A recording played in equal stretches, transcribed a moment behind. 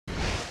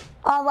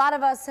A lot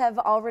of us have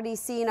already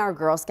seen our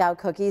Girl Scout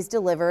cookies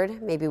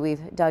delivered. Maybe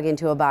we've dug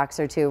into a box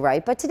or two,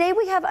 right? But today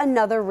we have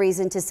another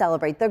reason to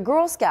celebrate. The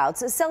Girl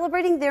Scouts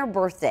celebrating their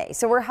birthday.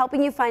 So we're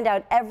helping you find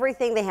out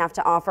everything they have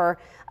to offer,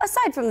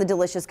 aside from the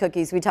delicious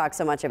cookies we talk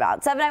so much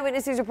about. 7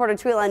 Eyewitness News reporter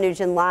Tweela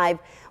Nugent live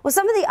with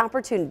some of the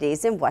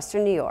opportunities in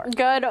Western New York.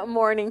 Good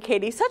morning,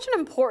 Katie. Such an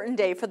important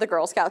day for the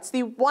Girl Scouts,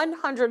 the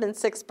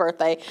 106th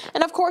birthday.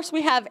 And of course,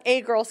 we have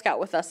a Girl Scout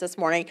with us this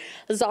morning.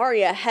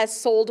 Zaria has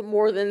sold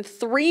more than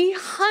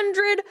 300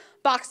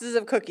 boxes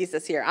of cookies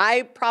this year.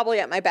 I probably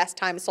at my best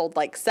time sold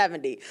like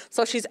 70.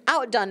 So she's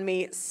outdone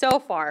me so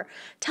far.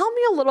 Tell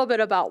me a little bit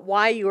about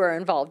why you are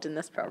involved in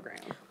this program.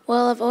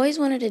 Well, I've always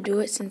wanted to do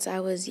it since I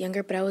was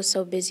younger, but I was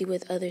so busy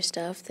with other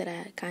stuff that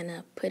I kind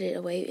of put it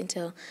away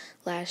until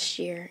last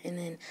year, and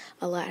then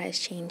a lot has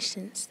changed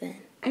since then.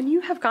 And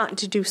you have gotten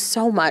to do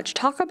so much.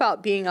 Talk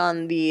about being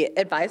on the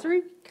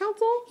advisory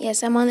council.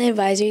 Yes, I'm on the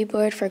advisory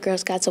board for Girl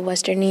Scouts of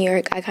Western New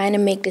York. I kind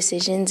of make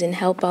decisions and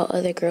help out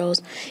other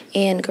girls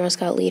and Girl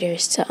Scout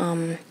leaders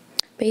to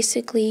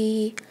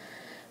basically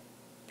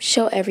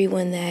show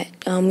everyone that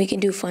we can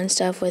do fun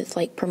stuff with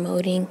like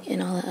promoting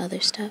and all that other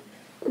stuff.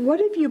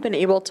 What have you been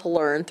able to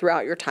learn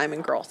throughout your time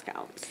in Girl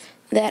Scouts?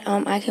 That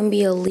I can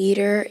be a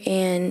leader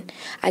and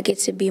I get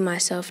to be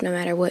myself no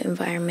matter what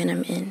environment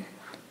I'm in.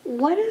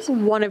 What is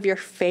one of your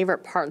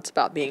favorite parts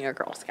about being a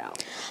Girl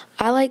Scout?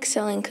 I like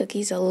selling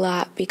cookies a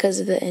lot because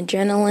of the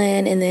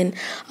adrenaline, and then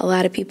a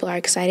lot of people are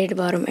excited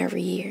about them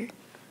every year.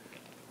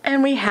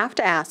 And we have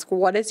to ask,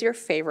 what is your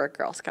favorite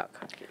Girl Scout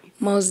cookie?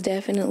 Most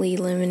definitely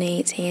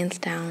lemonades, hands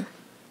down.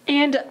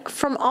 And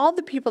from all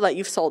the people that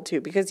you've sold to,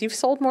 because you've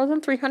sold more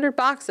than 300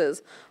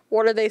 boxes,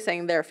 what are they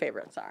saying their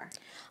favorites are?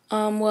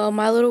 Well,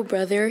 my little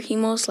brother, he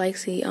most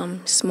likes the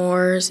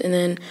s'mores, and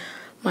then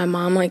my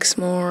mom likes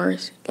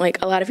s'mores. Like,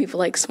 a lot of people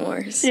like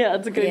s'mores. Yeah,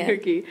 it's a good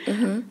cookie.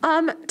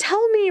 Mm-hmm.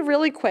 Tell me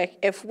really quick,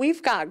 if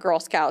we've got Girl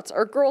Scouts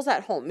or girls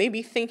at home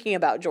maybe thinking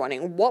about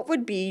joining, what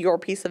would be your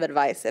piece of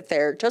advice if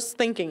they're just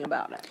thinking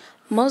about it?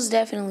 Most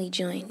definitely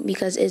join,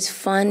 because it's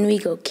fun. We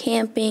go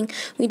camping,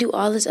 we do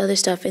all this other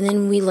stuff, and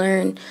then we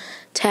learn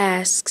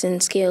tasks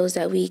and skills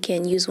that we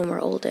can use when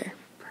we're older.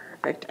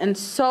 Perfect. And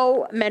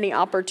so many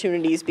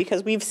opportunities,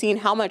 because we've seen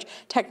how much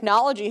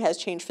technology has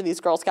changed for these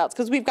Girl Scouts,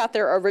 because we've got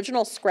their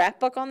original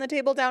scrapbook on the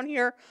table down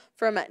here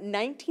from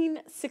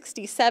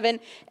 1967,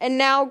 and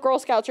now Girl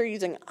Scouts are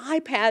using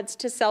iPads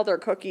to sell their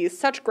cookies.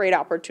 Such great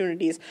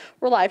opportunities.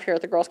 We're live here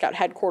at the Girl Scout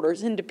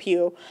headquarters in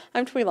Depew.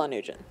 I'm Tweela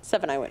Nugent,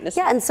 7 Eyewitness.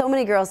 Yeah, and so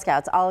many Girl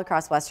Scouts all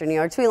across Western New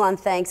York. Tweela,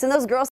 thanks. And those Girl